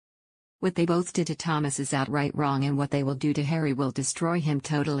What they both did to Thomas is outright wrong, and what they will do to Harry will destroy him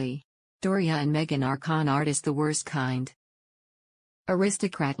totally. Doria and Meghan are con artists, the worst kind.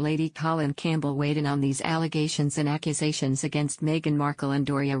 Aristocrat Lady Colin Campbell weighed in on these allegations and accusations against Meghan Markle and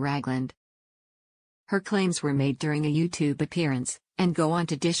Doria Ragland. Her claims were made during a YouTube appearance, and go on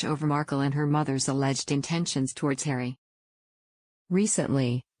to dish over Markle and her mother's alleged intentions towards Harry.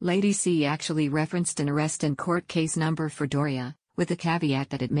 Recently, Lady C actually referenced an arrest and court case number for Doria, with the caveat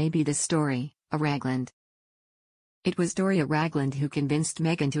that it may be the story, a Ragland. It was Doria Ragland who convinced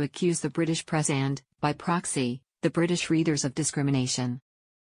Meghan to accuse the British press and, by proxy, the British readers of discrimination.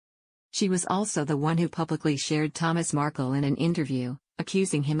 She was also the one who publicly shared Thomas Markle in an interview,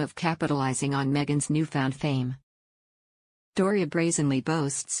 accusing him of capitalizing on Meghan's newfound fame. Doria brazenly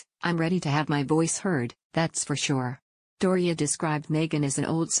boasts, "I'm ready to have my voice heard, that's for sure." Doria described Meghan as an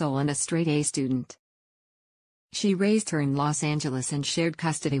old soul and a straight-A student. She raised her in Los Angeles and shared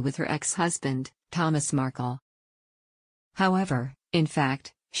custody with her ex-husband, Thomas Markle. However, in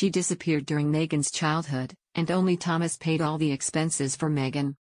fact, she disappeared during Meghan's childhood, and only Thomas paid all the expenses for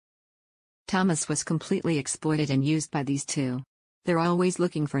Meghan. Thomas was completely exploited and used by these two. They're always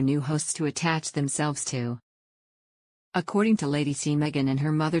looking for new hosts to attach themselves to. According to Lady C, Meghan and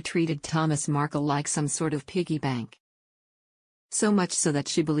her mother treated Thomas Markle like some sort of piggy bank. So much so that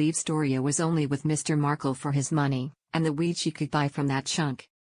she believes Doria was only with Mr. Markle for his money, and the weed she could buy from that chunk.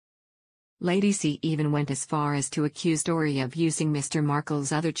 Lady C even went as far as to accuse Doria of using Mr.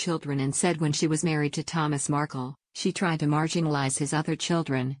 Markle's other children, and said when she was married to Thomas Markle, she tried to marginalize his other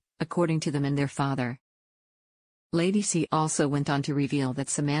children, according to them and their father. Lady C also went on to reveal that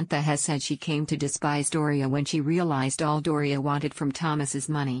Samantha has said she came to despise Doria when she realized all Doria wanted from Thomas's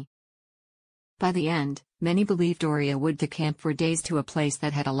money. By the end, many believe Doria would to camp for days to a place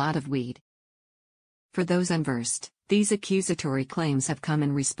that had a lot of weed. For those unversed, these accusatory claims have come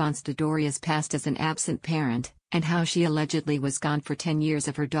in response to Doria's past as an absent parent, and how she allegedly was gone for 10 years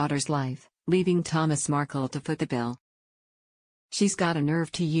of her daughter's life, leaving Thomas Markle to foot the bill. She's got a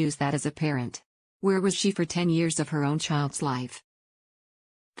nerve to use that as a parent. Where was she for 10 years of her own child's life?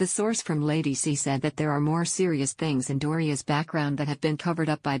 The source from Lady C said that there are more serious things in Doria's background that have been covered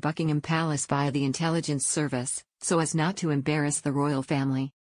up by Buckingham Palace via the intelligence service, so as not to embarrass the royal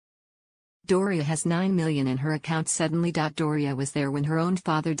family. Doria has 9 million in her account suddenly. Doria was there when her own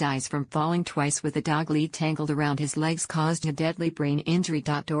father dies from falling twice with a dog lead tangled around his legs caused a deadly brain injury.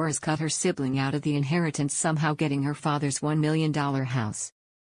 Dora's cut her sibling out of the inheritance, somehow getting her father's $1 million house.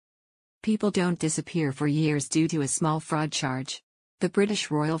 People don't disappear for years due to a small fraud charge. The British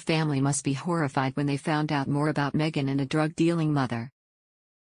royal family must be horrified when they found out more about Meghan and a drug-dealing mother.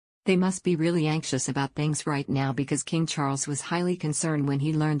 They must be really anxious about things right now, because King Charles was highly concerned when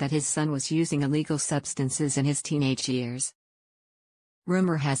he learned that his son was using illegal substances in his teenage years.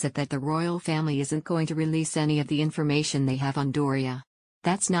 Rumor has it that the royal family isn't going to release any of the information they have on Doria.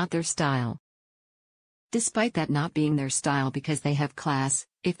 That's not their style. Despite that not being their style because they have class,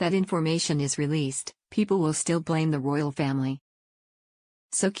 if that information is released, people will still blame the royal family.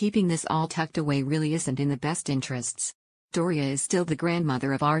 So keeping this all tucked away really isn't in the best interests. Doria is still the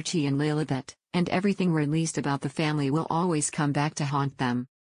grandmother of Archie and Lilibet, and everything released about the family will always come back to haunt them.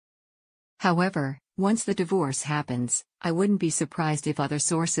 However, once the divorce happens, I wouldn't be surprised if other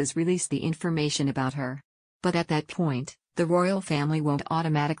sources release the information about her. But at that point, the royal family won't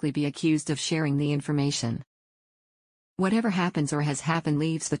automatically be accused of sharing the information. Whatever happens or has happened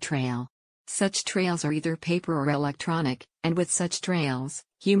leaves the trail. Such trails are either paper or electronic, and with such trails,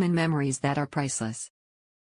 human memories that are priceless.